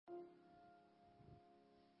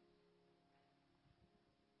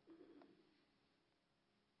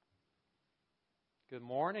Good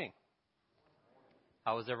morning.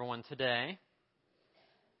 How was everyone today?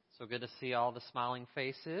 So good to see all the smiling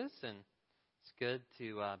faces, and it's good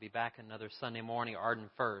to be back another Sunday morning, Arden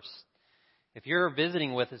First. If you're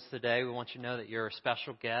visiting with us today, we want you to know that you're a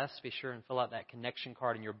special guest. Be sure and fill out that connection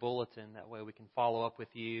card in your bulletin. That way we can follow up with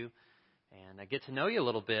you and get to know you a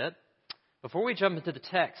little bit. Before we jump into the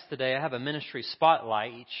text today, I have a ministry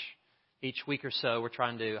spotlight. Each week or so, we're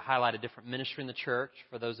trying to highlight a different ministry in the church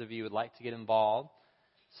for those of you who would like to get involved.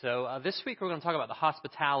 So this week we're going to talk about the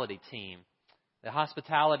hospitality team. The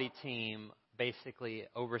hospitality team basically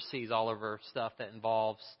oversees all of our stuff that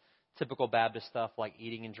involves typical Baptist stuff like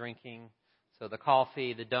eating and drinking. So the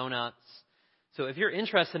coffee, the donuts. So if you're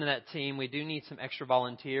interested in that team, we do need some extra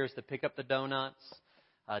volunteers to pick up the donuts.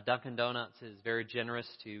 Dunkin' Donuts is very generous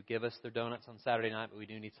to give us their donuts on Saturday night, but we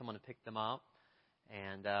do need someone to pick them up.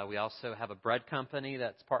 And we also have a bread company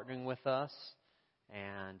that's partnering with us.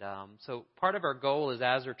 And so part of our goal is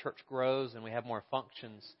as our church grows and we have more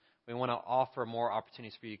functions, we want to offer more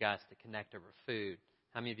opportunities for you guys to connect over food.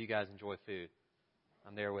 How many of you guys enjoy food?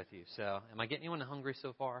 I'm there with you. So am I getting anyone hungry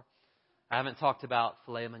so far? I haven't talked about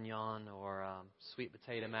filet mignon or sweet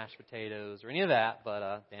potato, mashed potatoes, or any of that,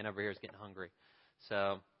 but Dan over here is getting hungry. So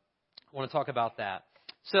I want to talk about that.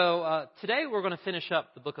 So today we're going to finish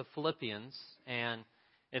up the book of Philippians, and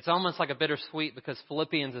it's almost like a bittersweet because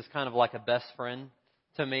Philippians is kind of like a best friend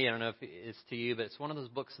to me. I don't know if it's to you, but it's one of those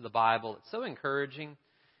books of the Bible. It's so encouraging.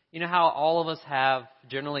 You know how all of us have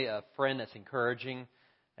generally a friend that's encouraging,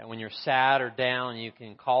 and when you're sad or down, you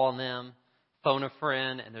can call on them, phone a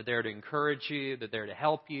friend, and they're there to encourage you. They're there to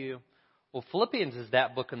help you. Well, Philippians is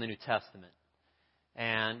that book in the New Testament.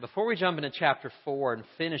 And before we jump into chapter 4 and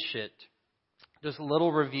finish it, just a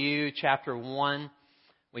little review. Chapter 1,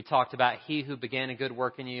 we talked about he who began a good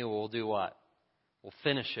work in you will do what? Will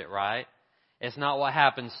finish it, right? It's not what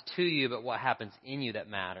happens to you, but what happens in you that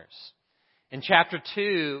matters. In chapter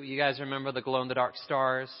 2, you guys remember the glow-in-the-dark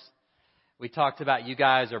stars? We talked about you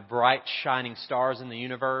guys are bright, shining stars in the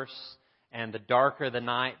universe, and the darker the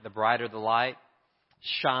night, the brighter the light.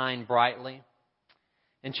 Shine brightly.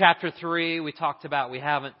 In chapter 3, we talked about we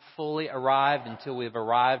haven't fully arrived until we've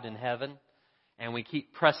arrived in heaven, and we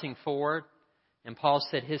keep pressing forward. And Paul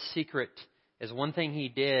said his secret is one thing he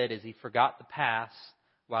did is he forgot the past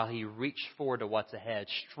while he reached forward to what's ahead,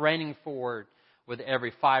 straining forward with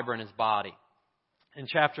every fiber in his body. In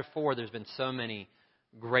chapter 4, there's been so many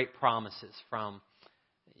great promises from,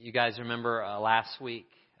 you guys remember last week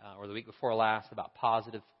or the week before last about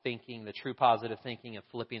positive thinking, the true positive thinking of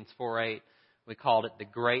Philippians 4:8. We called it the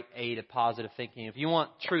great aid of positive thinking. If you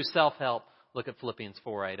want true self-help, look at Philippians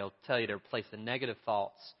 4:8. It'll tell you to replace the negative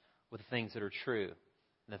thoughts with the things that are true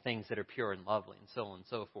and the things that are pure and lovely and so on and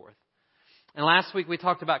so forth. And last week we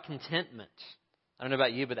talked about contentment. I don't know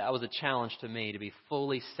about you, but that was a challenge to me to be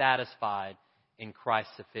fully satisfied in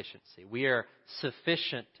Christ's sufficiency. We are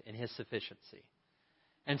sufficient in His sufficiency.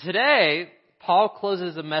 And today, Paul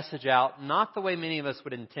closes a message out not the way many of us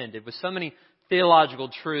would intend it, with so many theological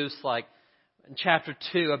truths like in chapter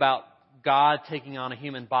 2 about God taking on a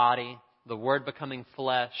human body, the Word becoming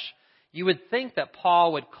flesh. You would think that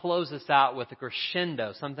Paul would close this out with a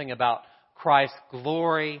crescendo, something about Christ's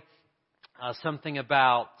glory, something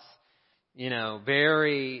about,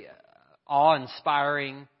 very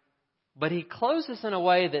awe-inspiring. But he closes in a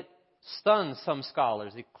way that stuns some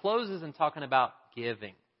scholars. He closes in talking about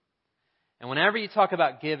giving. And whenever you talk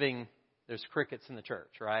about giving, there's crickets in the church,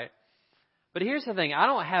 right? But here's the thing. I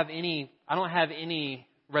don't have any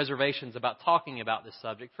reservations about talking about this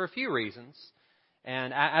subject for a few reasons.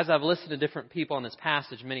 And as I've listened to different people on this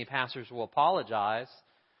passage, many pastors will apologize.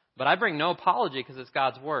 But I bring no apology because it's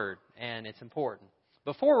God's Word and it's important.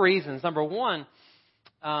 But 4 reasons. Number 1,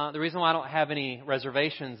 the reason why I don't have any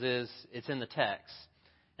reservations is it's in the text.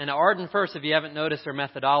 And at Arden First, if you haven't noticed our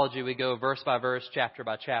methodology, we go verse by verse, chapter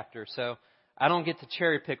by chapter. So I don't get to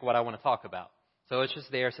cherry pick what I want to talk about. So it's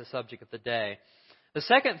just there as a subject of the day. The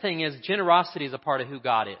second thing is generosity is a part of who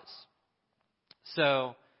God is.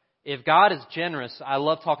 So if God is generous, I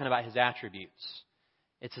love talking about His attributes.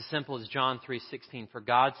 It's as simple as John 3:16, for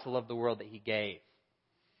God so loved the world that He gave.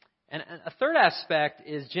 And a third aspect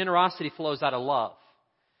is generosity flows out of love.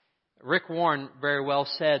 Rick Warren very well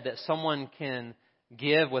said that someone can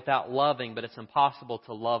give without loving, but it's impossible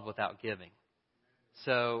to love without giving.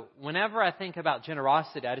 So whenever I think about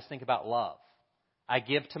generosity, I just think about love. I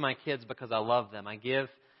give to my kids because I love them. I give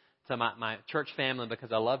to my church family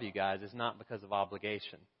because I love you guys. It's not because of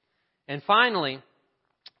obligation. And finally,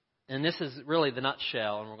 and this is really the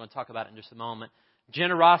nutshell, and we're going to talk about it in just a moment,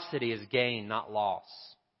 generosity is gain, not loss.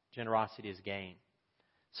 Generosity is gain.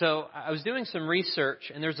 So I was doing some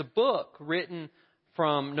research, and there's a book written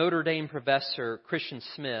from Notre Dame professor Christian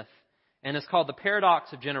Smith, and it's called The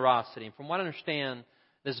Paradox of Generosity. And from what I understand,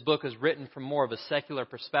 this book is written from more of a secular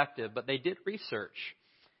perspective, but they did research.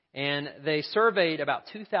 And they surveyed about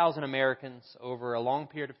 2,000 Americans over a long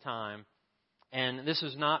period of time. And this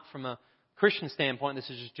is not from a Christian standpoint, this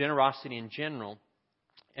is just generosity in general.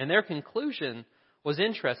 And their conclusion was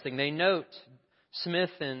interesting. They note, Smith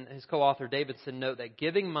and his co-author Davidson note that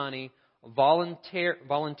giving money,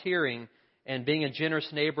 volunteering, and being a generous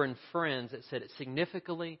neighbor and friends, it said it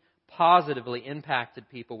significantly, positively impacted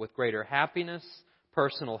people with greater happiness,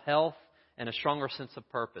 personal health, and a stronger sense of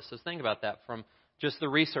purpose. So think about that from just the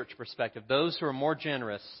research perspective. Those who are more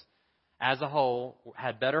generous as a whole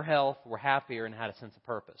had better health, were happier, and had a sense of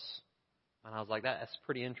purpose. And I was like, that's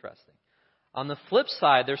pretty interesting. On the flip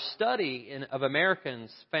side, their study of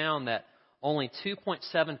Americans found that only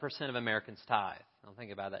 2.7% of Americans tithe. Now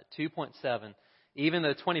think about that, 2.7%. Even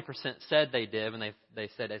though 20% said they did, and they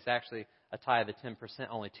said it's actually a tithe of 10%,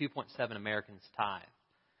 only 2.7 Americans tithe.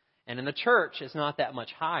 And in the church, it's not that much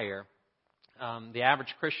higher. The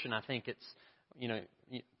average Christian, I think it's,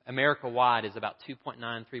 America-wide is about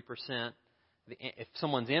 2.93%. If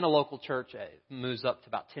someone's in a local church, it moves up to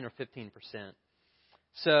about 10 or 15%.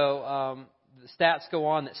 So the stats go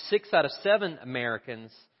on that 6 out of 7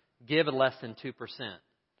 Americans give less than 2%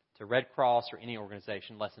 to Red Cross or any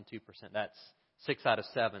organization, less than 2%. That's 6 out of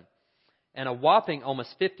 7. And a whopping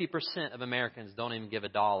almost 50% of Americans don't even give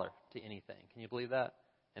 $1 to anything. Can you believe that?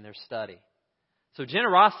 In their study. So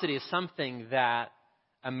generosity is something that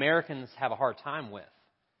Americans have a hard time with.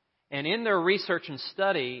 And in their research and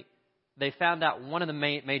study, they found out one of the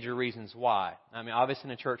major reasons why. I mean, obviously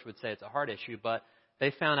the church would say it's a heart issue, but they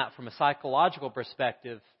found out from a psychological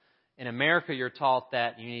perspective, in America you're taught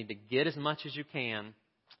that you need to get as much as you can,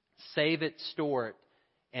 save it, store it,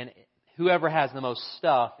 and whoever has the most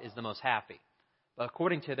stuff is the most happy. But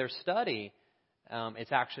according to their study,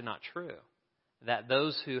 it's actually not true. That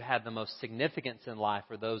those who have the most significance in life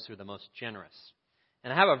are those who are the most generous.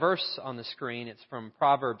 And I have a verse on the screen. It's from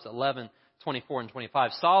Proverbs 11:24 and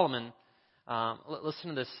 25. Solomon, listen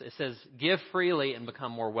to this. It says, "Give freely and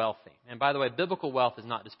become more wealthy." And by the way, biblical wealth is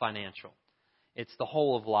not just financial. It's the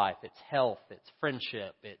whole of life. It's health. It's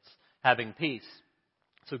friendship. It's having peace.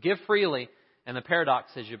 So give freely, and the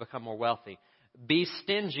paradox is you become more wealthy. Be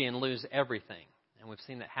stingy and lose everything. And we've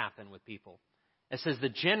seen that happen with people. It says the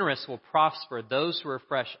generous will prosper. Those who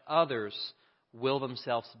refresh others will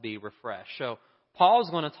themselves be refreshed. So Paul's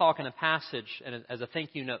going to talk in a passage, and as a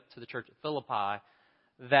thank you note to the church at Philippi,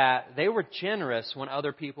 that they were generous when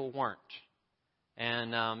other people weren't.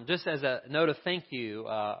 And just as a note of thank you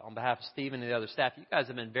on behalf of Stephen and the other staff, you guys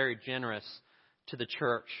have been very generous to the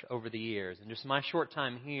church over the years. And just my short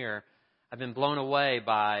time here, I've been blown away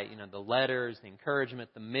by the letters, the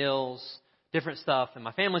encouragement, the meals, different stuff. And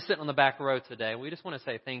my family's sitting on the back row today. We just want to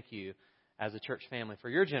say thank you as a church family for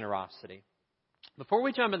your generosity. Before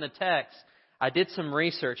we jump in the text, I did some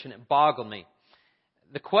research and it boggled me.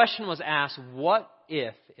 The question was asked, what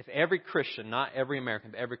if every Christian, not every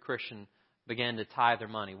American, but every Christian began to tithe their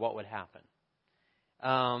money, what would happen?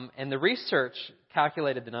 And the research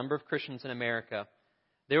calculated the number of Christians in America.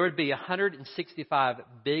 There would be $165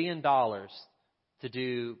 billion to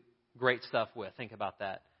do great stuff with. Think about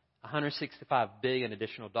that. $165 billion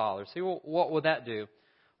additional dollars. See, well, what would that do?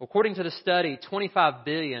 Well, according to the study, $25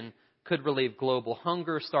 billion could relieve global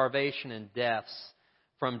hunger, starvation, and deaths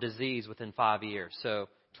from disease within 5 years. So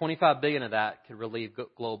 $25 billion of that could relieve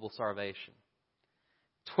global starvation.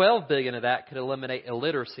 $12 billion of that could eliminate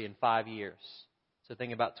illiteracy in 5 years. So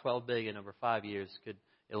think about $12 billion over 5 years could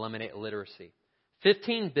eliminate illiteracy.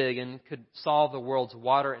 $15 billion could solve the world's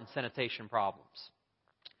water and sanitation problems.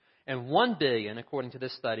 And $1 billion, according to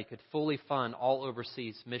this study, could fully fund all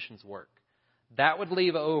overseas missions work. That would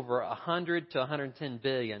leave over $100 to $110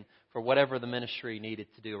 billion for whatever the ministry needed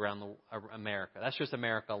to do around America. That's just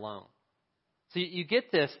America alone. So you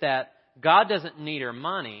get this, that God doesn't need our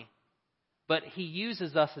money, but He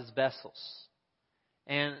uses us as vessels.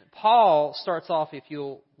 And Paul starts off, if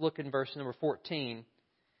you'll look in verse number 14,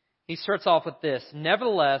 he starts off with this: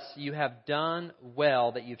 "Nevertheless, you have done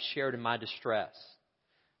well that you've shared in my distress."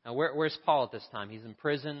 Now, where's Paul at this time? He's in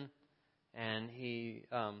prison, and he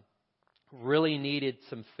really needed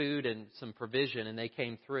some food and some provision, and they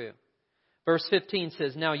came through. Verse 15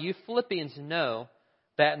 says, "Now you Philippians know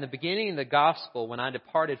that in the beginning of the gospel, when I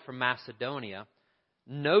departed from Macedonia,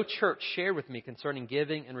 no church shared with me concerning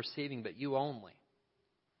giving and receiving, but you only."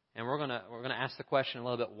 And we're gonna ask the question a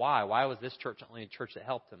little bit, why? Why was this church the only church that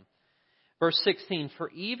helped him? Verse 16, "For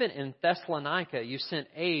even in Thessalonica you sent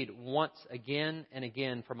aid once again and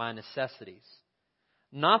again for my necessities.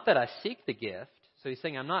 Not that I seek the gift," So he's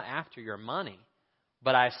saying, I'm not after your money,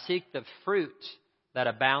 but I seek the fruit that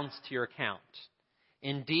abounds to your account.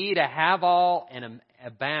 Indeed, I have all and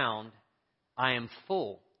abound. I am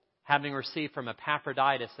full, having received from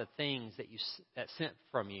Epaphroditus the things that sent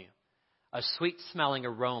from you, a sweet-smelling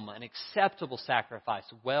aroma, an acceptable sacrifice,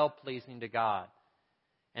 well-pleasing to God.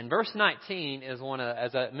 And verse 19 is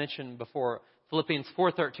as I mentioned before, Philippians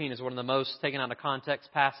 4:13 is one of the most taken out of context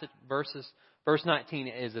passage verses. Verse 19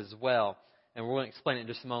 is as well. And we're going to explain it in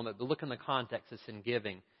just a moment. But look in the context. It's in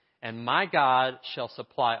giving. And my God shall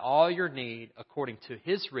supply all your need according to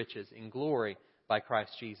His riches in glory by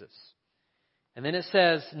Christ Jesus. And then it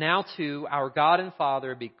says, now to our God and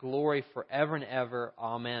Father be glory forever and ever.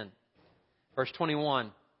 Amen. Verse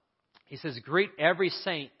 21, he says, greet every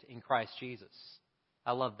saint in Christ Jesus.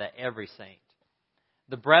 I love that, every saint.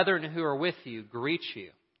 The brethren who are with you greet you.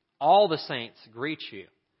 All the saints greet you,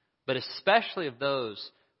 but especially of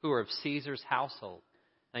those who are of Caesar's household.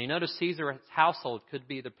 Now you notice Caesar's household could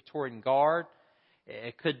be the Praetorian Guard.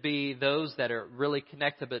 It could be those that are really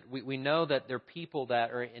connected, but we know that they're people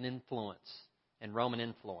that are in influence, in Roman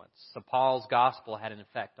influence. So Paul's gospel had an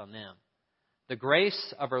effect on them. The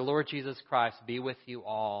grace of our Lord Jesus Christ be with you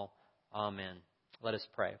all. Amen. Let us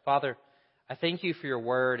pray. Father, I thank you for your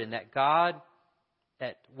word and that God,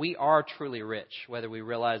 that we are truly rich, whether we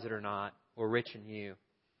realize it or not. We're rich in you.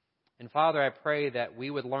 And Father, I pray that we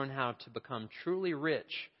would learn how to become truly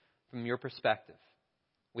rich from your perspective.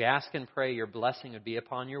 We ask and pray your blessing would be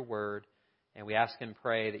upon your word. And we ask and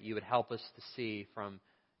pray that you would help us to see from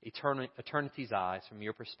eternity's eyes, from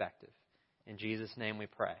your perspective. In Jesus' name we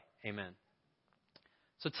pray. Amen.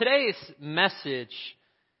 So today's message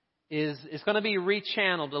is going to be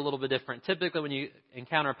rechanneled a little bit different. Typically when you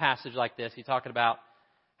encounter a passage like this, you're talking about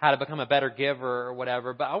how to become a better giver or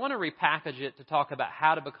whatever. But I want to repackage it to talk about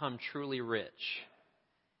how to become truly rich.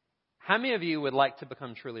 How many of you would like to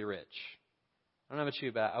become truly rich? I don't know about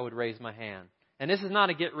you, but I would raise my hand. And this is not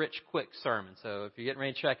a get-rich-quick sermon. So if you're getting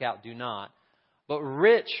ready to check out, do not. But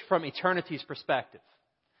rich from eternity's perspective.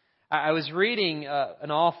 I was reading an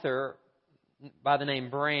author by the name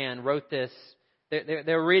Brand wrote this. They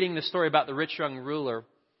were reading the story about the rich young ruler.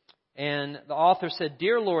 And the author said,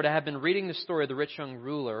 Dear Lord, I have been reading the story of the rich young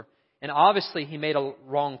ruler. And obviously he made a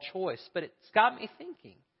wrong choice. But it's got me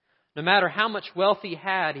thinking. No matter how much wealth he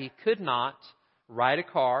had, he could not ride a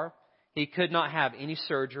car. He could not have any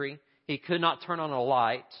surgery. He could not turn on a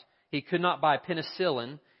light. He could not buy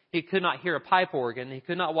penicillin. He could not hear a pipe organ. He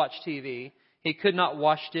could not watch TV. He could not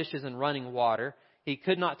wash dishes in running water. He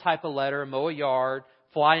could not type a letter, mow a yard,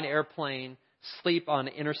 fly an airplane, sleep on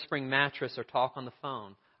an inner spring mattress, or talk on the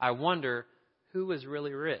phone. I wonder who is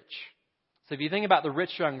really rich. So if you think about the rich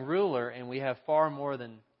young ruler, and we have far more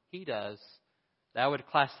than he does, that would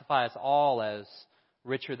classify us all as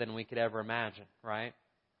richer than we could ever imagine, right?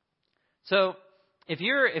 So if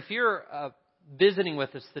you're visiting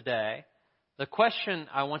with us today, the question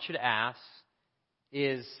I want you to ask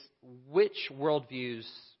is, which worldview's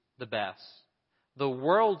the best? The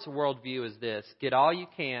world's worldview is this: get all you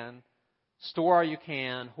can, store all you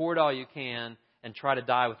can, hoard all you can, and try to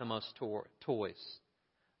die with the most toys.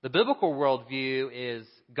 The biblical worldview is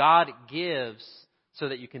God gives so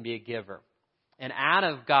that you can be a giver. And out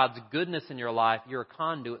of God's goodness in your life, you're a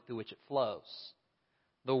conduit through which it flows.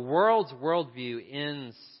 The world's worldview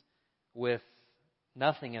ends with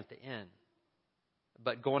nothing at the end,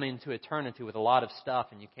 but going into eternity with a lot of stuff,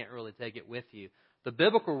 and you can't really take it with you. The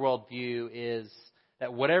biblical worldview is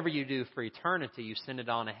that whatever you do for eternity, you send it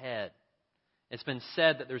on ahead. It's been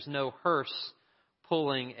said that there's no hearse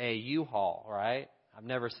pulling a U-Haul, right? I've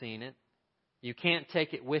never seen it. You can't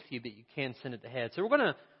take it with you, but you can send it ahead. So we're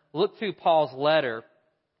going to look through Paul's letter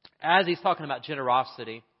as he's talking about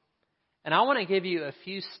generosity. And I want to give you a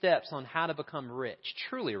few steps on how to become rich,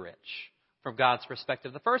 truly rich, from God's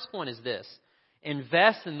perspective. The first point is this: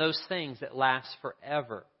 invest in those things that last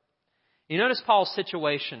forever. You notice Paul's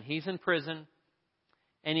situation. He's in prison,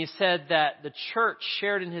 and he said that the church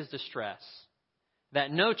shared in his distress,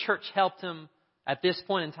 that no church helped him at this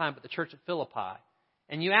point in time but the church at Philippi.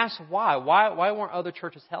 And you ask why? Why weren't other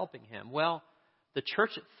churches helping him? Well, the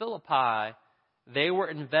church at Philippi, they were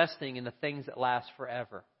investing in the things that last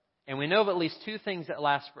forever. And we know of at least two things that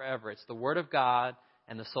last forever. It's the Word of God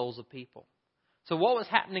and the souls of people. So what was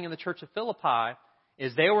happening in the church of Philippi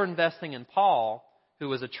is they were investing in Paul, who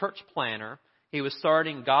was a church planner. He was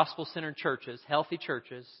starting gospel-centered churches, healthy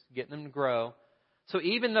churches, getting them to grow. So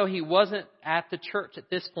even though he wasn't at the church at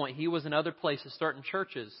this point, he was in other places starting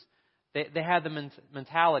churches. They had the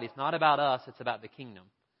mentality, it's not about us, it's about the kingdom.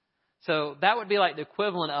 So that would be like the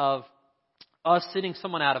equivalent of us sending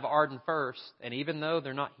someone out of Arden First, and even though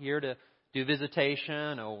they're not here to do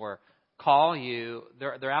visitation or call you,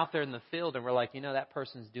 they're out there in the field, and we're like, that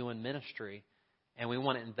person's doing ministry, and we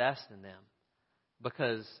want to invest in them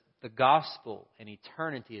because the gospel and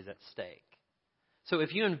eternity is at stake. So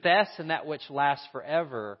if you invest in that which lasts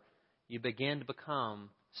forever, you begin to become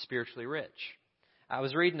spiritually rich. I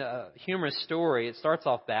was reading a humorous story. It starts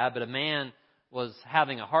off bad, but a man was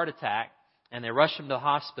having a heart attack, and they rushed him to the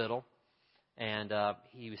hospital, and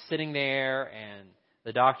he was sitting there, and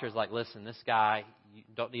the doctor's like, listen, this guy, you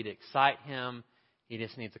don't need to excite him. He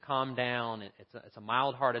just needs to calm down. It's a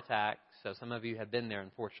mild heart attack. So some of you have been there,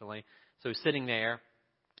 unfortunately. So he's sitting there.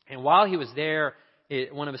 And while he was there,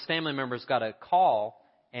 one of his family members got a call,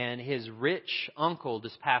 and his rich uncle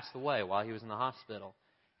just passed away while he was in the hospital.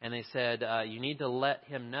 And they said, you need to let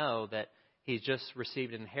him know that he's just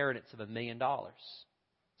received an inheritance of $1 million.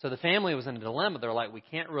 So the family was in a dilemma. They're like, we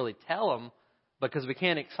can't really tell him because we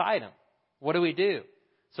can't excite him. What do we do?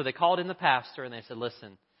 So they called in the pastor, and they said,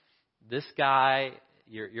 listen, this guy,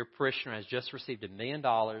 your parishioner, has just received $1 million,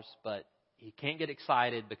 but he can't get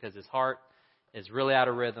excited because his heart is really out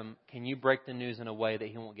of rhythm. Can you break the news in a way that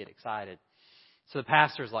he won't get excited? So the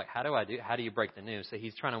pastor's like, how do you break the news? So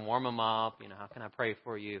he's trying to warm him up. How can I pray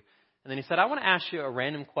for you? And then he said, I want to ask you a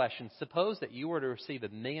random question. Suppose that you were to receive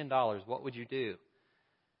 $1 million, what would you do?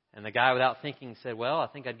 And the guy, without thinking, said, well, I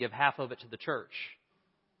think I'd give half of it to the church.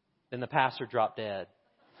 Then the pastor dropped dead.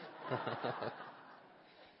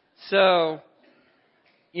 So,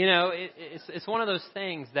 it's one of those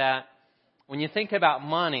things that when you think about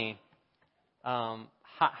money,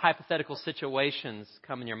 hypothetical situations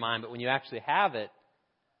come in your mind, but when you actually have it,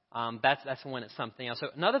 that's when it's something else. So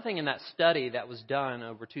another thing in that study that was done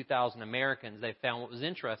over 2,000 Americans, they found what was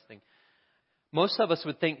interesting. Most of us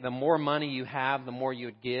would think the more money you have, the more you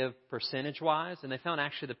would give percentage-wise. And they found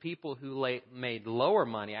actually the people who made lower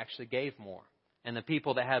money actually gave more. And the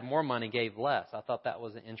people that had more money gave less. I thought that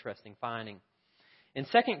was an interesting finding. In 2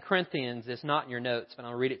 Corinthians, it's not in your notes, but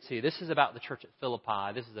I'll read it to you. This is about the church at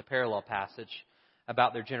Philippi. This is a parallel passage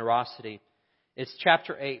about their generosity. It's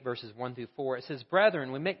chapter 8, verses 1 through 4. It says,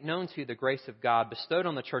 Brethren, we make known to you the grace of God bestowed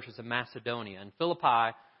on the churches of Macedonia. And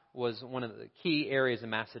Philippi was one of the key areas of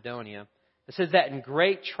Macedonia. It says that in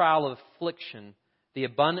great trial of affliction, the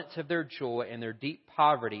abundance of their joy and their deep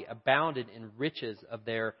poverty abounded in riches of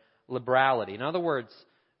their liberality. In other words,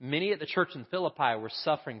 many at the church in Philippi were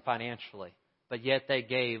suffering financially, but yet they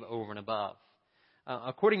gave over and above.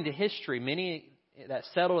 According to history, many that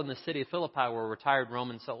settled in the city of Philippi were retired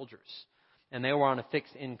Roman soldiers, and they were on a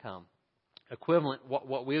fixed income. Equivalent,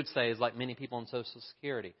 what we would say is like many people on Social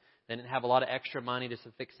Security. They didn't have a lot of extra money, just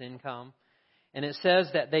a fixed income. And it says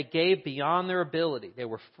that they gave beyond their ability. They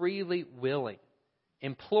were freely willing,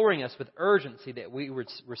 imploring us with urgency that we would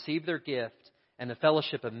receive their gift and the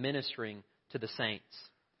fellowship of ministering to the saints.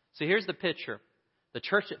 So here's the picture. The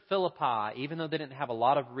church at Philippi, even though they didn't have a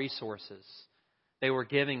lot of resources, they were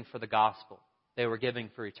giving for the gospel. They were giving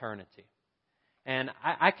for eternity. And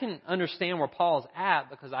I can understand where Paul's at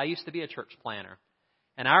because I used to be a church planner.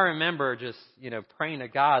 And I remember just, praying to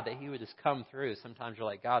God that He would just come through. Sometimes you're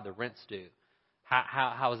like, God, the rent's due.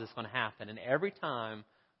 How is this going to happen? And every time,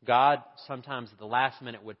 God sometimes at the last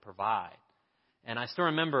minute would provide. And I still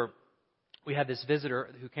remember we had this visitor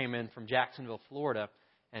who came in from Jacksonville, Florida,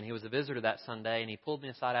 and he was a visitor that Sunday, and he pulled me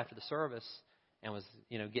aside after the service and was,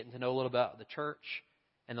 getting to know a little bit about the church.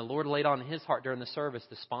 And the Lord laid on his heart during the service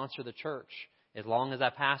to sponsor the church. As long as I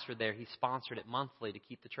pastored there, he sponsored it monthly to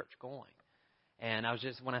keep the church going. And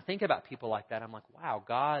when I think about people like that, I'm like, wow,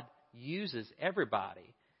 God uses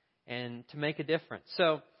everybody and to make a difference.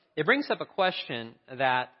 So it brings up a question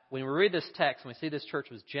that when we read this text and we see this church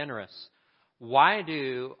was generous, why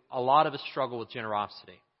do a lot of us struggle with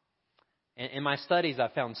generosity? In my studies, I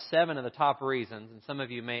found 7 of the top reasons, and some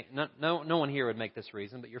of you may, no one here would make this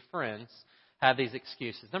reason, but your friends have these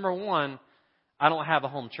excuses. Number 1, I don't have a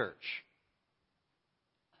home church.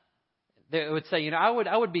 They would say, I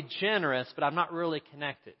would be generous, but I'm not really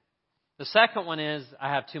connected. The second one is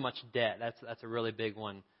I have too much debt. That's a really big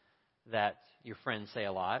one that your friends say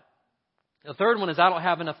a lot. The third one is I don't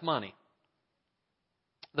have enough money.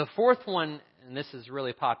 The fourth one, and this is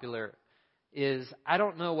really popular, is I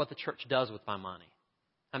don't know what the church does with my money.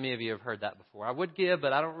 How many of you have heard that before? I would give,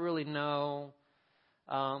 but I don't really know.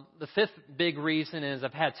 The fifth big reason is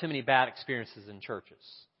I've had too many bad experiences in churches.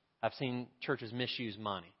 I've seen churches misuse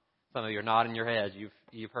money. Some of you are nodding your heads.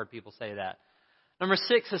 You've heard people say that. Number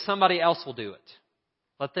 6 is somebody else will do it.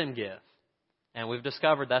 Let them give. And we've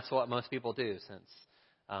discovered that's what most people do since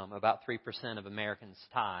about 3% of Americans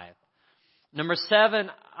tithe. Number 7,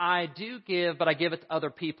 I do give, but I give it to other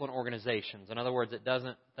people and organizations. In other words, it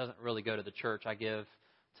doesn't really go to the church. I give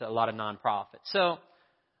to a lot of nonprofits. So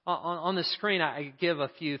on the screen, I give a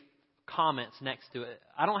few comments next to it.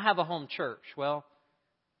 I don't have a home church. Well,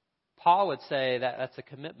 Paul would say that that's a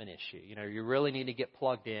commitment issue. You really need to get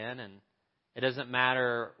plugged in, and it doesn't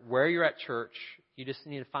matter where you're at church. You just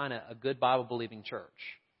need to find a good Bible-believing church.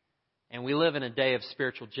 And we live in a day of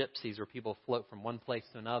spiritual gypsies where people float from one place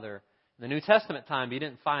to another. In the New Testament time, you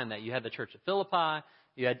didn't find that. You had the church at Philippi,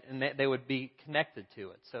 and they would be connected to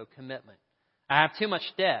it. So commitment. I have too much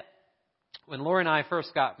debt. When Lori and I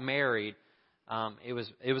first got married, it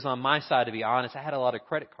was on my side, to be honest. I had a lot of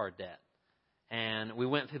credit card debt. And we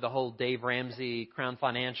went through the whole Dave Ramsey, Crown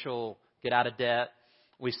Financial, get out of debt.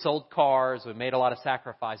 We sold cars. We made a lot of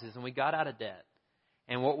sacrifices, and we got out of debt.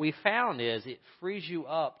 And what we found is it frees you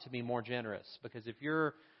up to be more generous. Because if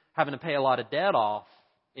you're having to pay a lot of debt off,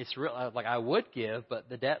 it's real, like I would give, but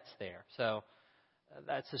the debt's there. So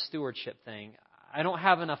that's a stewardship thing. I don't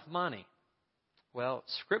have enough money. Well,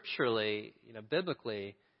 scripturally,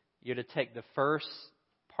 biblically, you're to take the first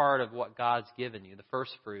part of what God's given you, the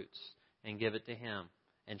first fruits, and give it to Him,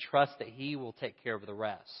 and trust that He will take care of the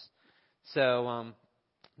rest. So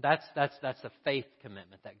that's a faith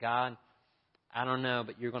commitment that God, I don't know,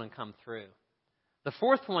 but you're going to come through. The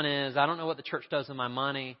fourth one is, I don't know what the church does with my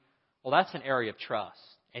money. Well, that's an area of trust.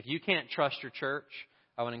 If you can't trust your church,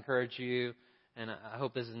 I would encourage you, and I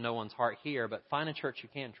hope this is no one's heart here, but find a church you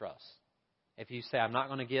can trust. If you say, I'm not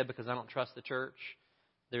going to give because I don't trust the church,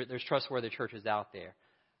 there's trustworthy churches out there.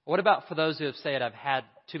 What about for those who have said, I've had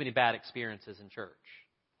too many bad experiences in church?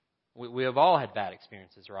 We have all had bad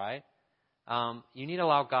experiences, right? You need to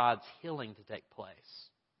allow God's healing to take place.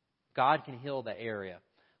 God can heal the area.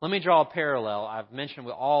 Let me draw a parallel. I've mentioned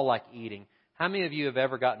we all like eating. How many of you have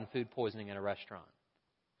ever gotten food poisoning at a restaurant?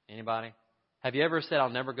 Anybody? Have you ever said, I'll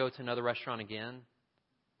never go to another restaurant again?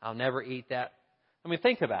 I'll never eat that? I mean,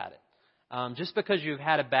 think about it. Just because you've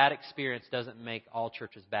had a bad experience doesn't make all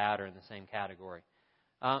churches bad or in the same category.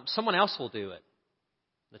 Someone else will do it.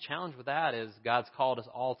 The challenge with that is God's called us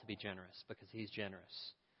all to be generous because He's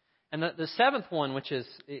generous. And the seventh one, which is,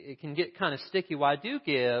 it can get kind of sticky. Well, I do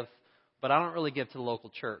give, but I don't really give to the local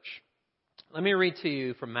church. Let me read to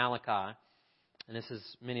you from Malachi. And this is,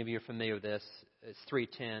 many of you are familiar with this. It's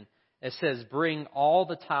 3:10. It says, bring all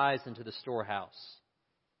the tithes into the storehouse.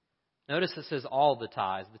 Notice it says all the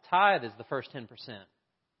tithes. The tithe is the first 10%.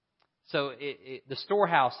 So the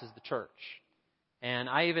storehouse is the church. And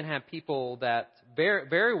I even have people that very,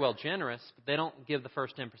 very well generous, but they don't give the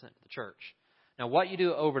first 10% to the church. Now, what you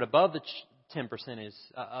do over and above the 10% is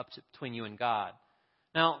up to between you and God.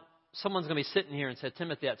 Now, someone's going to be sitting here and say,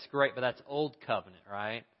 Timothy, that's great, but that's old covenant,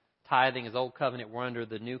 right? Tithing is old covenant. We're under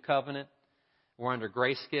the new covenant. We're under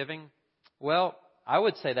grace giving. Well, I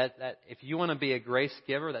would say that if you want to be a grace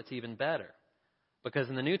giver, that's even better. Because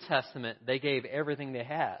in the New Testament, they gave everything they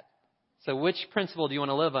had. So which principle do you want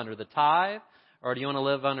to live under? The tithe? Or do you want to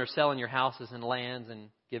live under selling your houses and lands and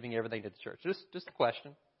giving everything to the church? Just a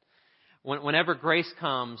question. Whenever grace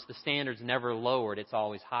comes, the standard's never lowered. It's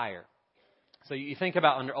always higher. So you think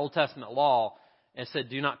about under Old Testament law, it said,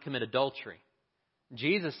 do not commit adultery.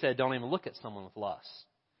 Jesus said, don't even look at someone with lust.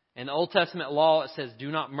 In the Old Testament law, it says,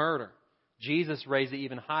 do not murder. Jesus raised it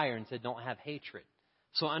even higher and said, don't have hatred.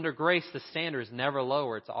 So under grace, the standard is never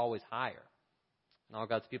lower. It's always higher. And all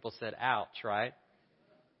God's people said, ouch, right?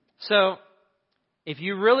 So if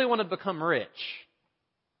you really want to become rich,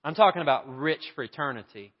 I'm talking about rich for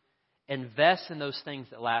eternity, invest in those things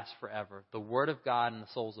that last forever, the Word of God and the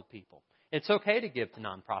souls of people. It's okay to give to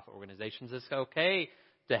nonprofit organizations. It's okay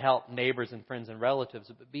to help neighbors and friends and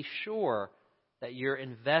relatives, but be sure that your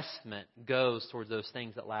investment goes towards those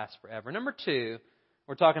things that last forever. Number 2,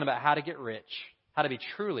 we're talking about how to get rich, how to be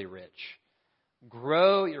truly rich.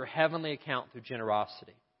 Grow your heavenly account through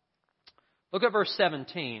generosity. Look at verse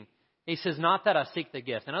 17. He says, not that I seek the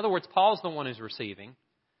gift. In other words, Paul's the one who's receiving.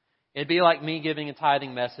 It'd be like me giving a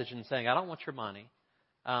tithing message and saying, I don't want your money.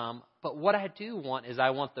 But what I do want is I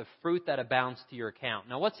want the fruit that abounds to your account.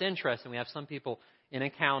 Now, what's interesting, we have some people in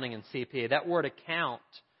accounting and CPA. That word account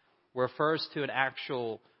refers to an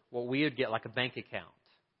actual, what we would get like a bank account.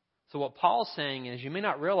 So what Paul's saying is, you may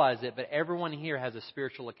not realize it, but everyone here has a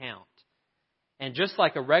spiritual account. And just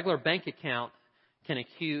like a regular bank account can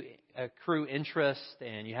accrue interest,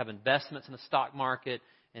 and you have investments in the stock market,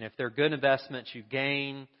 and if they're good investments, you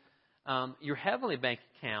gain. Your heavenly bank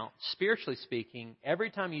account, spiritually speaking,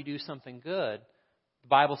 every time you do something good, the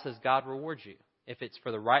Bible says God rewards you if it's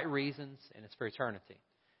for the right reasons and it's for eternity.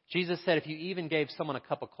 Jesus said if you even gave someone a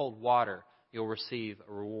cup of cold water, you'll receive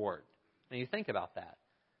a reward. Now you think about that.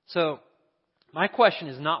 So my question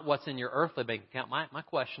is not what's in your earthly bank account. My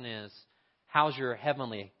question is, how's your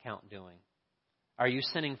heavenly account doing? Are you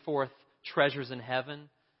sending forth treasures in heaven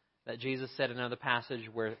that Jesus said in another passage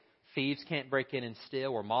where thieves can't break in and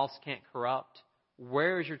steal, where moths can't corrupt?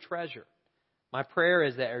 Where is your treasure? My prayer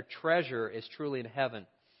is that our treasure is truly in heaven.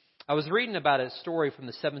 I was reading about a story from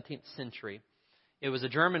the 17th century. It was a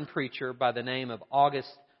German preacher by the name of August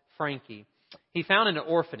Franke. He founded an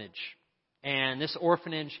orphanage. And this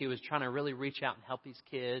orphanage, he was trying to really reach out and help these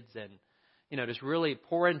kids and, just really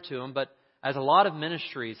pour into them. But as a lot of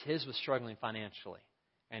ministries, his was struggling financially.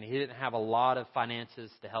 And he didn't have a lot of finances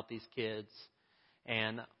to help these kids.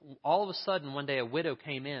 And all of a sudden, one day, a widow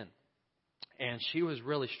came in. And she was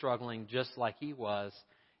really struggling just like he was.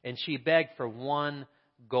 And she begged for one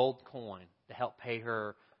gold coin to help pay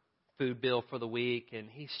her food bill for the week. And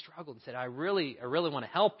he struggled and said, I really want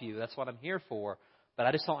to help you. That's what I'm here for. But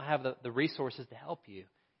I just don't have the resources to help you.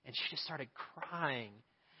 And she just started crying.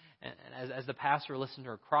 And as the pastor listened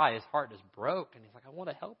to her cry, his heart just broke. And he's like, I want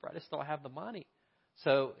to help her. I just don't have the money.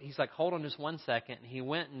 So he's like, hold on just 1 second. And he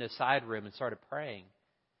went in a side room and started praying.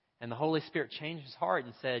 And the Holy Spirit changed his heart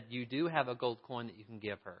and said, you do have a gold coin that you can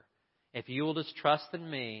give her. If you will just trust in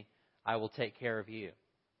me, I will take care of you.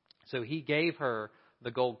 So he gave her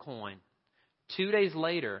the gold coin. 2 days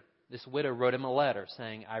later, this widow wrote him a letter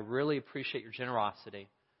saying, I really appreciate your generosity.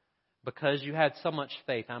 Because you had so much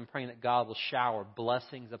faith, I'm praying that God will shower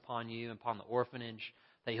blessings upon you and upon the orphanage,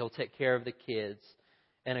 that He'll take care of the kids.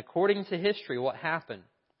 And according to history, what happened?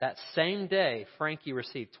 That same day, Franke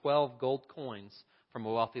received 12 gold coins from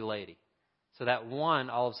a wealthy lady. So that one,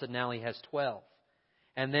 all of a sudden, now he has 12.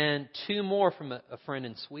 And then 2 more from a friend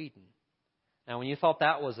in Sweden. Now, when you thought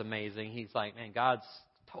that was amazing, he's like, man, God's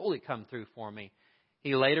totally come through for me.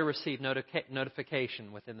 He later received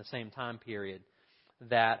notification within the same time period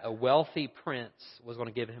that a wealthy prince was going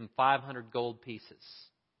to give him 500 gold pieces.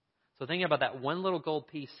 So thinking about that one little gold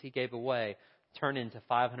piece he gave away turned into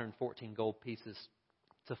 514 gold pieces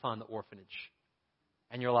to fund the orphanage.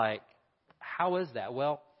 And you're like, how is that?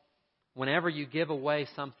 Well, whenever you give away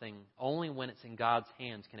something, only when it's in God's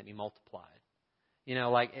hands can it be multiplied.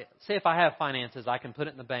 Say if I have finances, I can put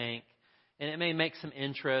it in the bank, and it may make some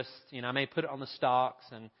interest. I may put it on the stocks,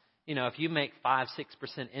 and, if you make 5-6%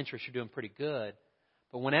 interest, you're doing pretty good.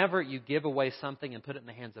 But whenever you give away something and put it in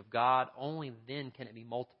the hands of God, only then can it be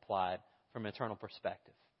multiplied from an eternal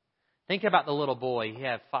perspective. Think about the little boy. He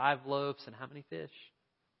had 5 loaves and how many fish?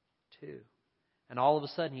 2. And all of a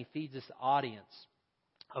sudden, he feeds this audience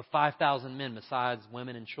of 5,000 men besides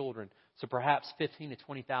women and children. So perhaps 15 to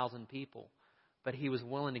 20,000 people. But he was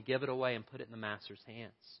willing to give it away and put it in the master's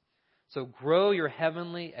hands. So grow your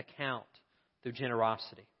heavenly account through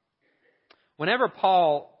generosity. Whenever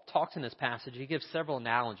Paul talks in this passage, he gives several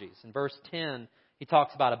analogies. In verse 10, he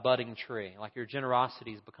talks about a budding tree. Like your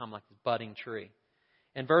generosity has become like this budding tree.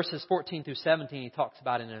 In verses 14 through 17, he talks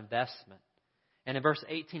about an investment. And in verse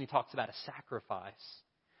 18, he talks about a sacrifice.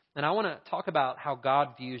 And I want to talk about how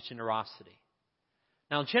God views generosity.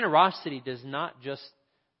 Now, generosity does not just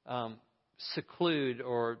seclude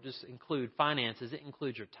or just include finances. It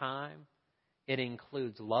includes your time. It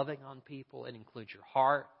includes loving on people. It includes your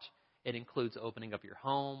heart. It includes opening up your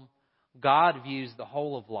home. God views the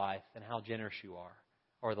whole of life and how generous you are,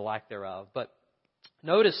 or the lack thereof. But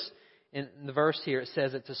notice in the verse here, it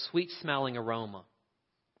says it's a sweet-smelling aroma.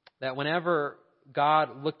 That whenever God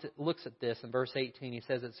looks at this, in verse 18, he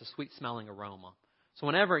says it's a sweet-smelling aroma. So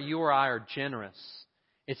whenever you or I are generous,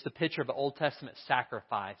 it's the picture of the Old Testament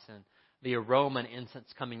sacrifice and the aroma and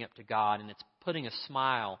incense coming up to God, and it's putting a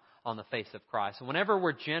smile on the face of Christ. And whenever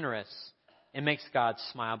we're generous, it makes God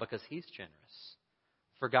smile because He's generous.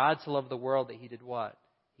 For God to love the world that He did what?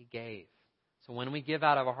 He gave. So when we give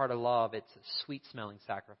out of a heart of love, it's a sweet-smelling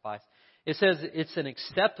sacrifice. It says it's an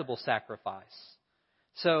acceptable sacrifice.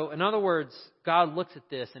 So in other words, God looks at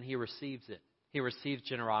this and He receives it. He receives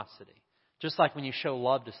generosity. Just like when you show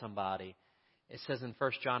love to somebody, it says in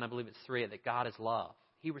 1 John, I believe it's 3, that God is love.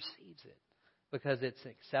 He receives it because it's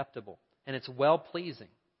acceptable and it's well-pleasing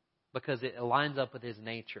because it aligns up with His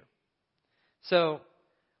nature. So,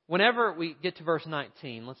 whenever we get to verse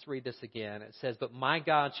 19, let's read this again. It says, but my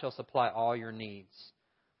God shall supply all your needs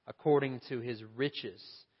according to His riches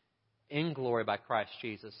in glory by Christ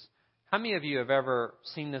Jesus. How many of you have ever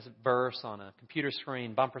seen this verse on a computer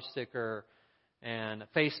screen, bumper sticker, and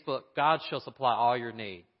Facebook? God shall supply all your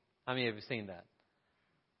need. How many of you have seen that?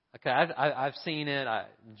 Okay, I've seen it. I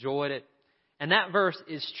enjoyed it. And that verse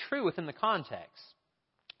is true within the context.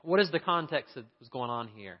 What is the context that was going on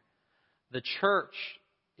here? The church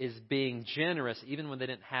is being generous even when they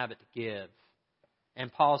didn't have it to give.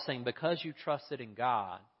 And Paul's saying, because you trusted in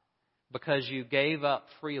God, because you gave up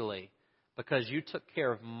freely, because you took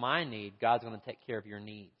care of my need, God's going to take care of your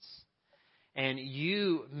needs. and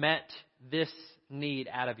you met this need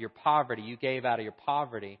out of your poverty. You gave out of your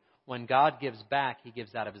poverty. When God gives back, He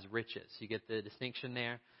gives out of His riches. You get the distinction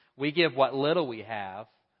there? We give what little we have.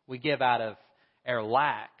 We give out of our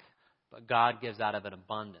lack, but God gives out of an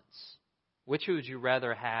abundance. Which would you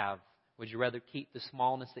rather have? Would you rather keep the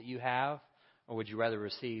smallness that you have, or would you rather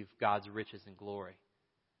receive God's riches and glory?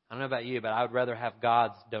 I don't know about you, but I would rather have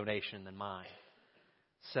God's donation than mine.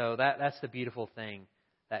 So that's the beautiful thing,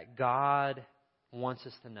 that God wants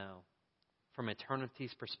us to know from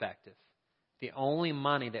eternity's perspective. The only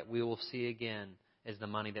money that we will see again is the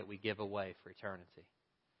money that we give away for eternity.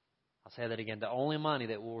 I'll say that again. The only money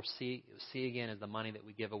that we'll see again is the money that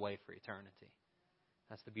we give away for eternity.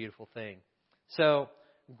 That's the beautiful thing. So,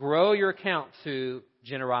 grow your account to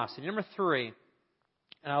generosity. Number 3,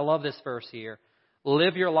 and I love this verse here,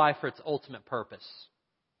 live your life for its ultimate purpose.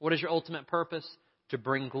 What is your ultimate purpose? To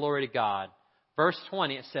bring glory to God. Verse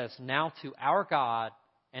 20, it says, now to our God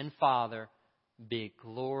and Father be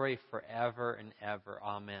glory forever and ever.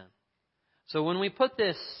 Amen. So when we put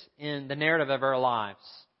this in the narrative of our lives,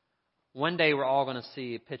 one day we're all going to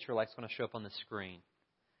see a picture like it's going to show up on the screen.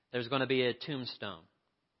 There's going to be a tombstone.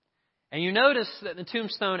 And you notice that in the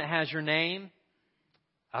tombstone, it has your name.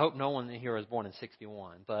 I hope no one here was born in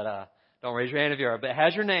 61, but don't raise your hand if you are. But it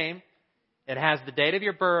has your name. It has the date of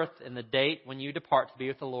your birth and the date when you depart to be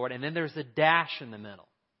with the Lord. And then there's a dash in the middle.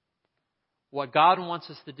 What God wants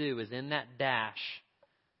us to do is in that dash,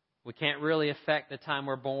 we can't really affect the time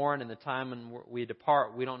we're born and the time when we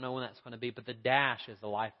depart. We don't know when that's going to be, but the dash is the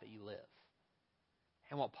life that you live.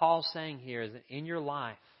 And what Paul's saying here is that in your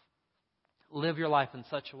life, live your life in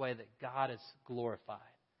such a way that God is glorified.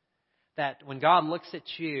 That when God looks at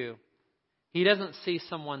you, He doesn't see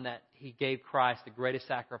someone that He gave Christ the greatest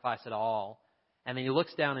sacrifice at all. And then He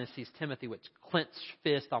looks down and sees Timothy with clenched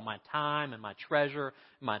fist on my time and my treasure,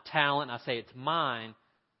 my talent. And I say, it's mine.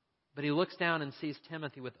 But He looks down and sees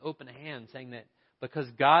Timothy with open hands, saying that because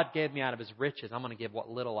God gave me out of His riches, I'm going to give what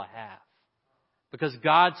little I have. Because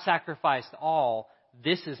God sacrificed all,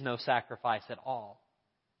 this is no sacrifice at all.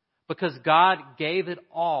 Because God gave it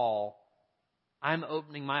all, I'm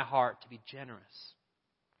opening my heart to be generous.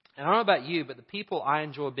 And I don't know about you, but the people I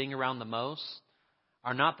enjoy being around the most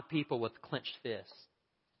are not the people with clenched fists.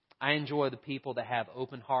 I enjoy the people that have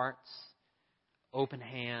open hearts, open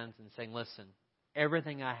hands, and saying, listen,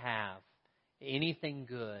 everything I have, anything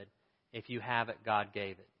good, if you have it, God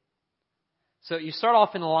gave it. So you start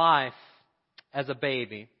off in life as a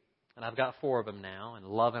baby, and I've got 4 of them now, and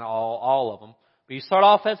loving all of them. But you start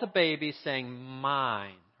off as a baby saying,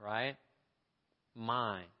 mine, right?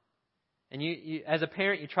 Mine. And you, as a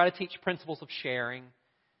parent, you try to teach principles of sharing.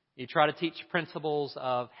 You try to teach principles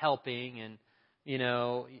of helping. And, you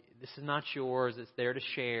know, this is not yours. It's there to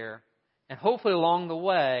share. And hopefully along the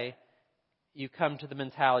way, you come to the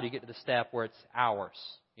mentality, you get to the step where it's ours.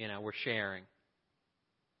 You know, we're sharing.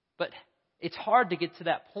 But it's hard to get to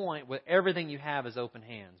that point where everything you have is open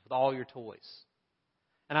hands, with all your toys.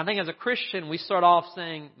 And I think as a Christian, we start off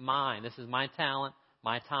saying, mine. This is my talent,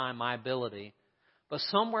 my time, my ability. But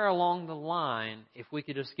somewhere along the line, if we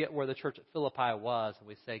could just get where the church at Philippi was, and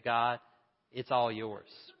we say, God, it's all yours.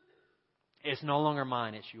 It's no longer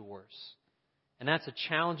mine, it's yours. And that's a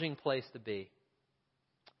challenging place to be.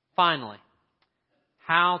 Finally,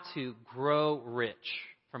 how to grow rich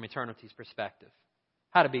from eternity's perspective.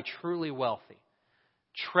 How to be truly wealthy.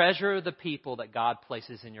 Treasure the people that God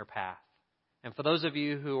places in your path. And for those of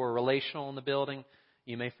you who are relational in the building,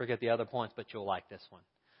 you may forget the other points, but you'll like this one.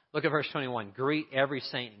 Look at verse 21. Greet every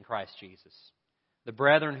saint in Christ Jesus. The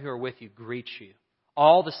brethren who are with you greet you.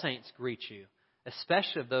 All the saints greet you,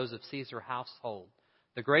 especially of those of Caesar's household.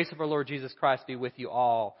 The grace of our Lord Jesus Christ be with you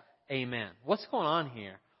all. Amen. What's going on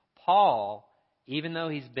here? Paul, even though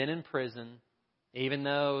he's been in prison, even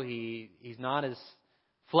though he's not as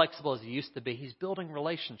flexible as he used to be, he's building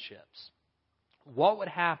relationships. What would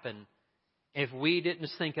happen if we didn't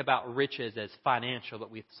just think about riches as financial,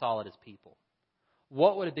 but we saw it as people?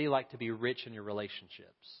 What would it be like to be rich in your relationships?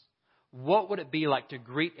 What would it be like to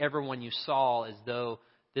greet everyone you saw as though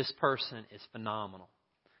this person is phenomenal?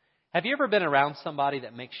 Have you ever been around somebody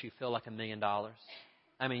that makes you feel like $1 million?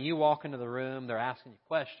 I mean, you walk into the room, they're asking you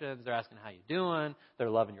questions, they're asking how you're doing, they're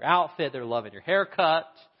loving your outfit, they're loving your haircut.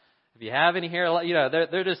 If you have any hair, you know,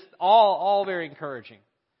 they're just all very encouraging.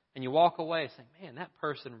 And you walk away saying, man, that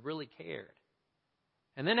person really cared.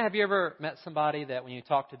 And then have you ever met somebody that when you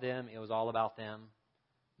talk to them, it was all about them?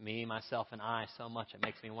 Me, myself, and I, so much it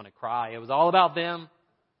makes me want to cry. It was all about them.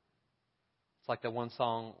 It's like the one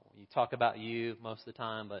song, you talk about you most of the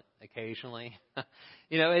time, but occasionally.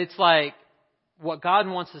 You know, it's like, what God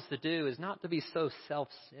wants us to do is not to be so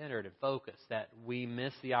self-centered and focused that we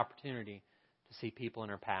miss the opportunity to see people in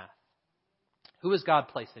our path. Who has God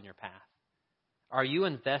placed in your path? Are you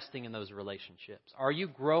investing in those relationships? Are you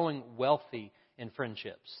growing wealthy in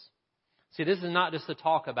friendships? See, this is not just a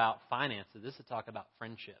talk about finances. This is a talk about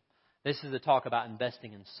friendship. This is a talk about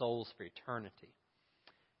investing in souls for eternity.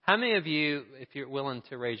 How many of you, if you're willing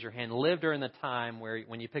to raise your hand, lived during the time where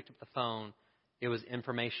when you picked up the phone, it was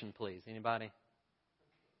information, please? Anybody?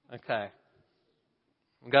 Okay.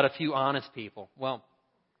 We've got a few honest people. Well,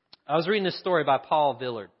 I was reading this story by Paul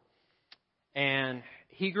Villard. And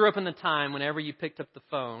he grew up in the time whenever you picked up the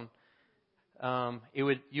phone, you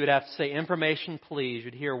would have to say, information, please.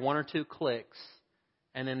 You'd hear one or two clicks.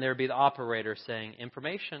 And then there'd be the operator saying,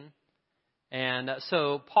 information. And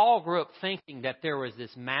so Paul grew up thinking that there was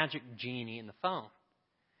this magic genie in the phone.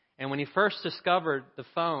 And when he first discovered the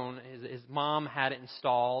phone, his mom had it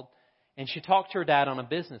installed. And she talked to her dad on a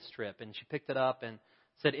business trip. And she picked it up and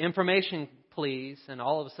said, information, please. And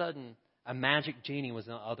all of a sudden, a magic genie was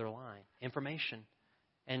on the other line. Information.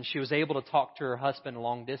 And she was able to talk to her husband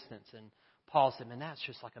long distance. And Paul said, man, that's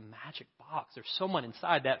just like a magic box. There's someone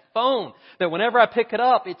inside that phone that whenever I pick it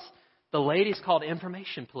up, it's the lady's called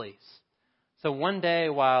information, please. So one day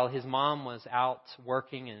while his mom was out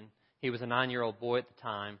working and he was a 9-year-old boy at the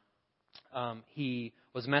time, he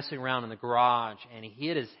was messing around in the garage and he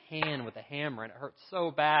hit his hand with a hammer and it hurt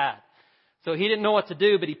so bad. So he didn't know what to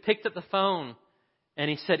do, but he picked up the phone and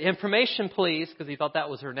he said, information, please, because he thought that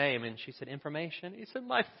was her name. And she said, information? He said,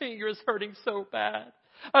 my finger is hurting so bad.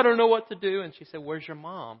 I don't know what to do. And she said, where's your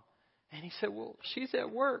mom? And he said, well, she's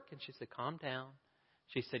at work. And she said, calm down.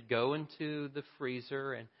 She said, go into the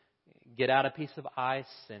freezer and get out a piece of ice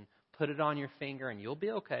and put it on your finger and you'll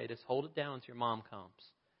be okay. Just hold it down until your mom comes.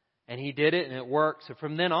 And he did it and it worked. So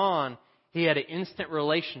from then on, he had an instant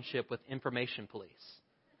relationship with information, please.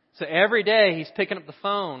 So every day he's picking up the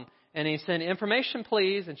phone and he's saying, information,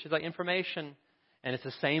 please. And she's like, information. And it's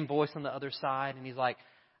the same voice on the other side. And he's like,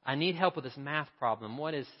 I need help with this math problem.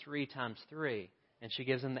 What is 3 times 3? And she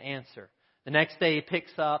gives him the answer. The next day he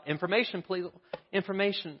picks up, information, please.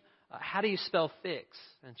 Information. How do you spell fix?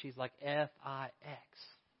 And she's like, F-I-X.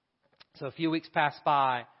 So a few weeks pass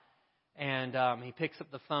by and he picks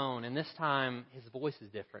up the phone. And this time his voice is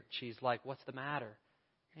different. She's like, what's the matter?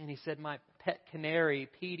 And he said, my pet canary,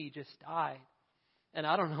 Petey, just died. And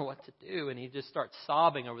I don't know what to do. And he just starts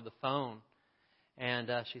sobbing over the phone. And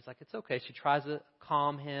she's like, it's okay. She tries to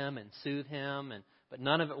calm him and soothe him, but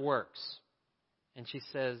none of it works. And she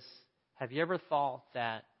says, have you ever thought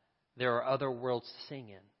that there are other worlds to sing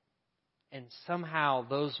in? And somehow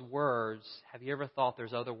those words, have you ever thought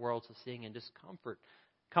there's other worlds to sing in? Just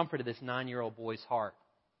comforted this 9-year-old boy's heart.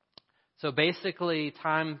 So basically,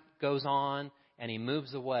 time goes on and he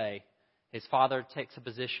moves away. His father takes a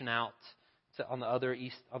position out on the other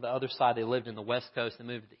side. They lived in the West Coast. They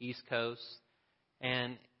moved to the East Coast.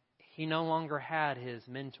 And he no longer had his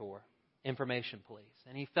mentor, information, please.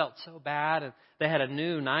 And he felt so bad. And they had a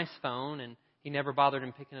new, nice phone, and he never bothered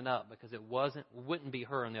him picking it up because it wouldn't be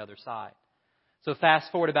her on the other side. So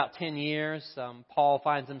fast forward about 10 years, Paul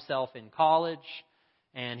finds himself in college,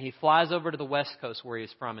 and he flies over to the West Coast where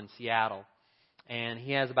he's from in Seattle. And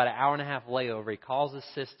he has about an hour-and-a-half layover. He calls his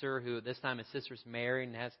sister, who at this time his sister's married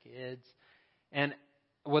and has kids. And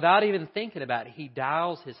without even thinking about it, he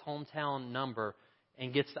dials his hometown number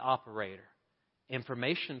and gets the operator.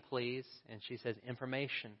 Information, please. And she says,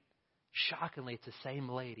 information. Shockingly, it's the same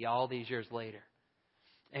lady all these years later.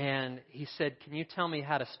 And he said, can you tell me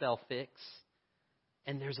how to spell fix?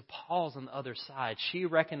 And there's a pause on the other side. She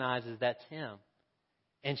recognizes that's him.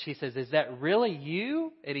 And she says, is that really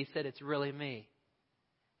you? And he said, it's really me.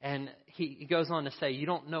 And he goes on to say, you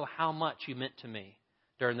don't know how much you meant to me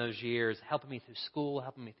during those years, helping me through school,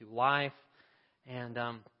 helping me through life. And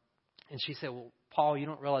she said, well, Paul, you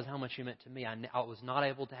don't realize how much you meant to me. I was not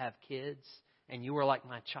able to have kids, and you were like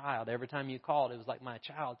my child. Every time you called, it was like my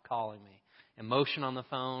child calling me. Emotion on the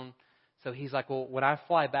phone. So he's like, well, when I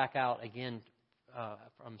fly back out again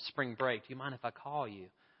from spring break, do you mind if I call you?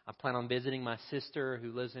 I plan on visiting my sister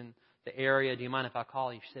who lives in the area. Do you mind if I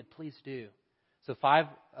call you? She said, please do. So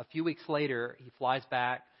a few weeks later, he flies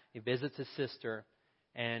back. He visits his sister,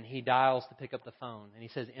 and he dials to pick up the phone. And he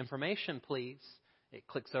says, information, please. It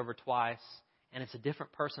clicks over twice, and it's a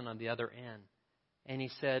different person on the other end. And he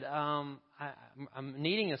said, I'm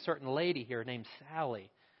needing a certain lady here named Sally.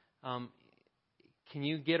 Can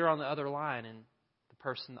you get her on the other line? And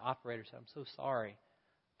the operator said, I'm so sorry,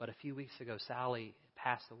 but a few weeks ago, Sally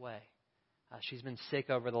passed away. She's been sick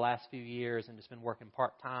over the last few years and just been working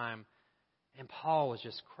part-time. And Paul was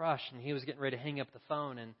just crushed, and he was getting ready to hang up the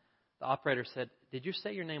phone, and the operator said, "Did you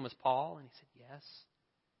say your name was Paul?" And he said, "Yes."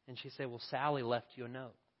 And she said, "Well, Sally left you a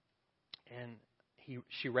note." And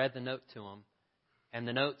she read the note to him. And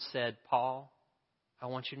the note said, "Paul, I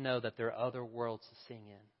want you to know that there are other worlds to sing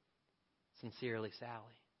in. Sincerely,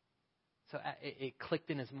 Sally." So it clicked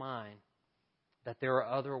in his mind that there are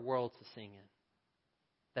other worlds to sing in.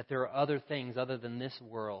 That there are other things other than this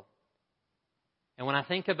world. And when I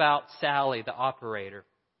think about Sally, the operator,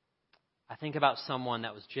 I think about someone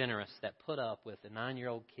that was generous, that put up with a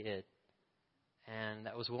 9-year-old kid and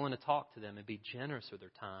that was willing to talk to them and be generous with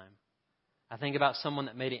their time. I think about someone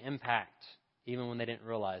that made an impact even when they didn't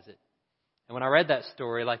realize it. And when I read that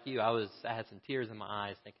story, like you, I had some tears in my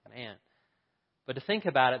eyes thinking, man. But to think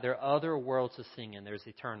about it, there are other worlds to sing in. There's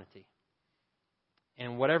eternity.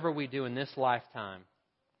 And whatever we do in this lifetime,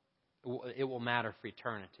 it will matter for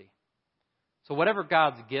eternity. So whatever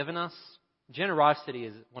God's given us, generosity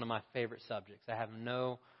is one of my favorite subjects. I have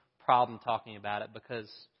no problem talking about it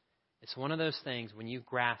because it's one of those things when you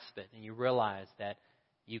grasp it and you realize that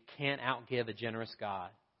you can't outgive a generous God.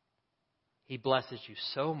 He blesses you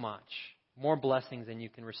so much, more blessings than you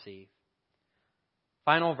can receive.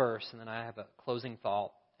 Final verse, and then I have a closing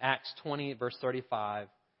thought. Acts 20, verse 35.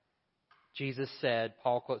 Jesus said,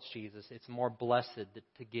 Paul quotes Jesus, "It's more blessed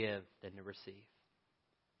to give than to receive."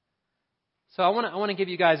 So I want to give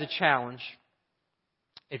you guys a challenge.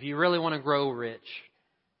 If you really want to grow rich,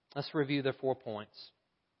 let's review the 4 points.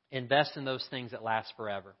 Invest in those things that last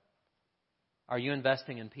forever. Are you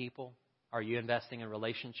investing in people? Are you investing in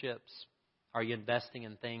relationships? Are you investing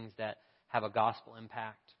in things that have a gospel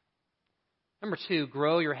impact? Number 2,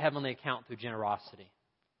 grow your heavenly account through generosity.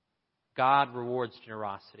 God rewards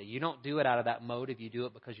generosity. You don't do it out of that motive. You do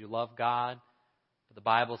it because you love God. But the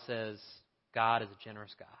Bible says God is a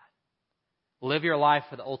generous God. Live your life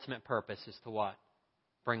for the ultimate purpose is to what?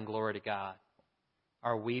 Bring glory to God.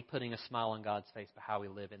 Are we putting a smile on God's face by how we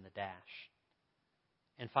live in the dash?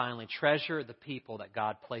 And finally, treasure the people that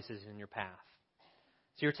God places in your path.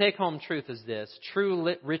 So your take-home truth is this.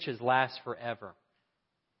 True riches last forever.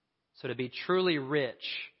 So to be truly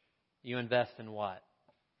rich, you invest in what?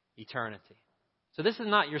 Eternity. So this is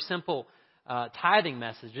not your simple tithing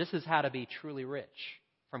message. This is how to be truly rich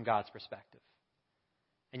from God's perspective.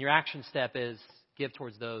 And your action step is give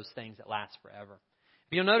towards those things that last forever.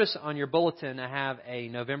 If you'll notice on your bulletin, I have a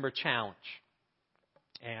November challenge.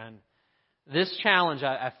 And this challenge,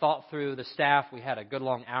 I thought through the staff. We had a good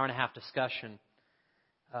long hour-and-a-half discussion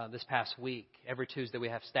this past week. Every Tuesday we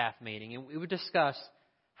have staff meeting. And we would discuss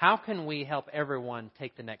how can we help everyone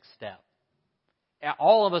take the next step.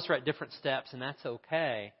 All of us are at different steps, and that's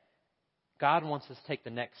okay. God wants us to take the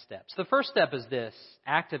next step. So the first step is this,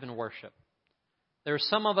 active in worship. There are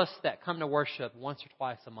some of us that come to worship once or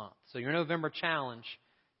twice a month. So your November challenge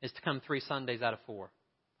is to come 3 Sundays out of 4.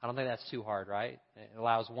 I don't think that's too hard, right? It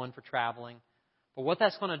allows 1 for traveling. But what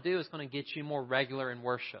that's going to do is going to get you more regular in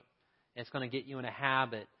worship. It's going to get you in a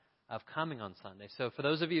habit of coming on Sunday. So for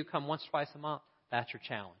those of you who come once or twice a month, that's your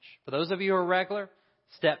challenge. For those of you who are regular,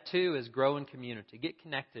 step 2 is grow in community. Get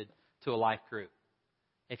connected to a life group.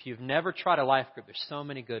 If you've never tried a life group, there's so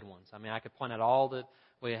many good ones. I mean, I could point out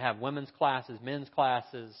we have women's classes, men's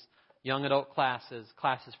classes, young adult classes,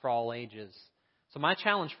 classes for all ages. So my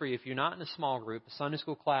challenge for you, if you're not in a small group, a Sunday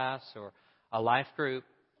school class or a life group,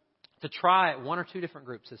 to try 1 or 2 different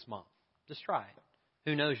groups this month. Just try it.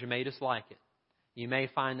 Who knows, you may just like it. You may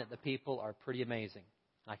find that the people are pretty amazing.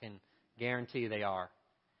 I can guarantee they are.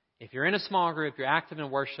 If you're in a small group, you're active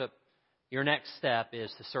in worship, your next step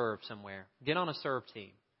is to serve somewhere. Get on a serve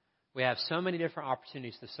team. We have so many different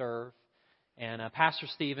opportunities to serve. And Pastor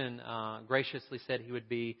Stephen graciously said he would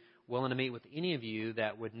be willing to meet with any of you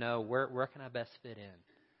that would know where can I best fit in?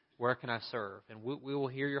 Where can I serve? And we will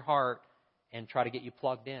hear your heart and try to get you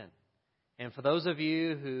plugged in. And for those of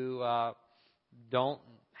you who don't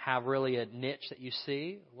have really a niche that you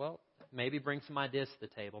see, well, maybe bring some ideas to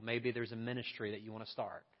the table. Maybe there's a ministry that you want to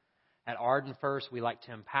start. At Arden First, we like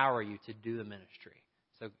to empower you to do the ministry.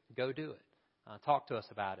 So go do it. Talk to us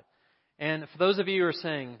about it. And for those of you who are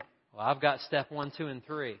saying, well, I've got step 1, 2, and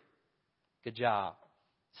 3. Good job.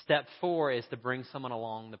 Step 4 is to bring someone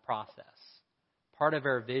along the process. Part of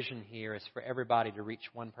our vision here is for everybody to reach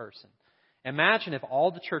one person. Imagine if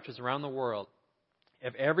all the churches around the world,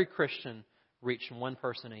 if every Christian reached one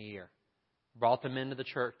person a year, brought them into the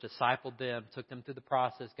church, discipled them, took them through the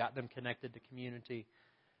process, got them connected to community.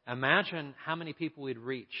 Imagine how many people we'd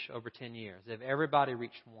reach over 10 years if everybody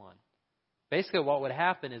reached one. Basically, what would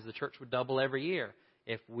happen is the church would double every year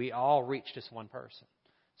if we all reached just one person.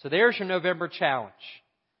 So there's your November challenge.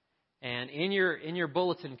 And in your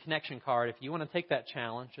bulletin connection card, if you want to take that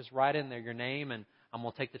challenge, just write in there your name and I'm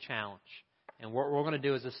going to take the challenge. And what we're going to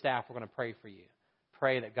do as a staff, we're going to pray for you.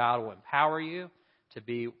 Pray that God will empower you to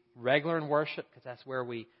be regular in worship, because that's where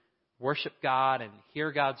we worship God and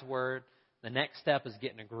hear God's word. The next step is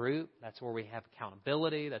getting a group. That's where we have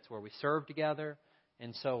accountability. That's where we serve together,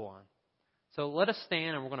 and so on. So let us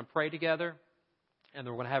stand, and we're going to pray together. And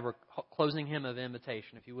then we're going to have our closing hymn of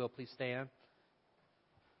invitation. If you will, please stand.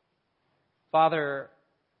 Father,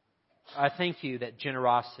 I thank you that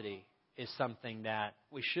generosity is something that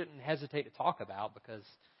we shouldn't hesitate to talk about, because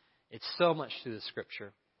it's so much through the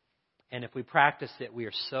Scripture. And if we practice it, we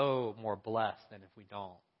are so more blessed than if we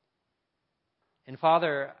don't. And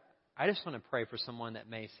Father, I just want to pray for someone that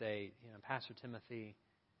may say, Pastor Timothy,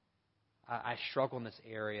 I struggle in this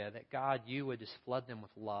area, that God, you would just flood them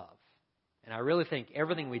with love. And I really think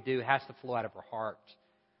everything we do has to flow out of our heart.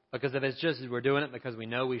 Because if it's just we're doing it because we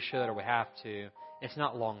know we should or we have to, it's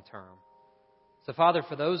not long term. So Father,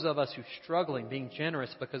 for those of us who are struggling being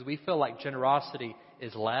generous because we feel like generosity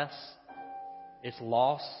is less, it's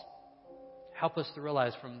loss, help us to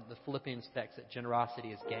realize from the Philippians text that generosity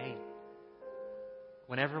is gain.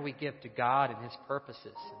 Whenever we give to God and His purposes,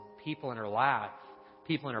 and people in our life,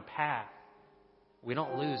 people in our path, we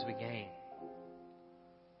don't lose, we gain.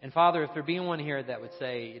 And Father, if there be one here that would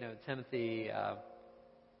say, Timothy,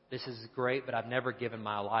 this is great, but I've never given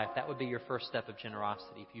my life, that would be your first step of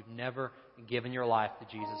generosity. If you've never given your life to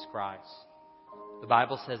Jesus Christ, the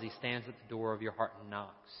Bible says He stands at the door of your heart and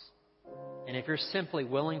knocks. And if you're simply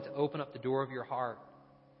willing to open up the door of your heart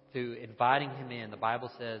to inviting Him in, the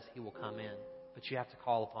Bible says He will come in. But you have to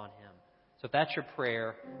call upon Him. So if that's your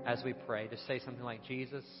prayer as we pray, just say something like,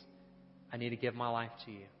 Jesus, I need to give my life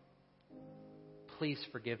to you. Please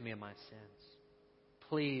forgive me of my sins.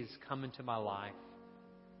 Please come into my life.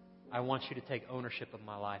 I want you to take ownership of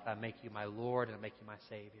my life. I make you my Lord and I make you my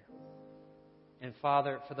Savior. And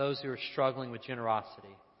Father, for those who are struggling with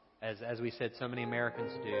generosity, as we said so many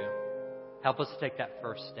Americans do, help us to take that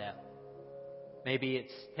first step. Maybe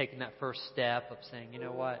it's taking that first step of saying, you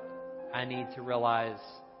know what? I need to realize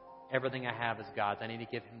everything I have is God's. I need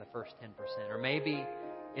to give Him the first 10%. Or maybe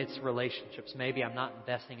it's relationships. Maybe I'm not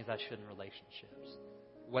investing as I should in relationships.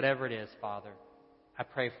 Whatever it is, Father, I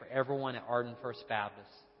pray for everyone at Arden First Baptist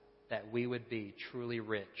that we would be truly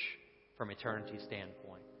rich from eternity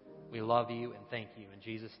standpoint. We love you and thank you. In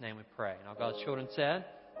Jesus' name we pray. And all God's children said,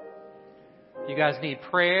 if you guys need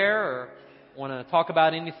prayer or want to talk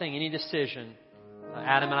about anything, any decision,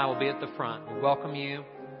 Adam and I will be at the front. We welcome you.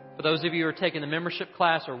 For those of you who are taking the membership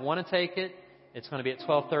class or want to take it, it's going to be at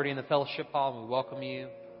 12:30 in the fellowship hall, and we welcome you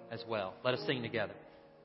as well. Let us sing together.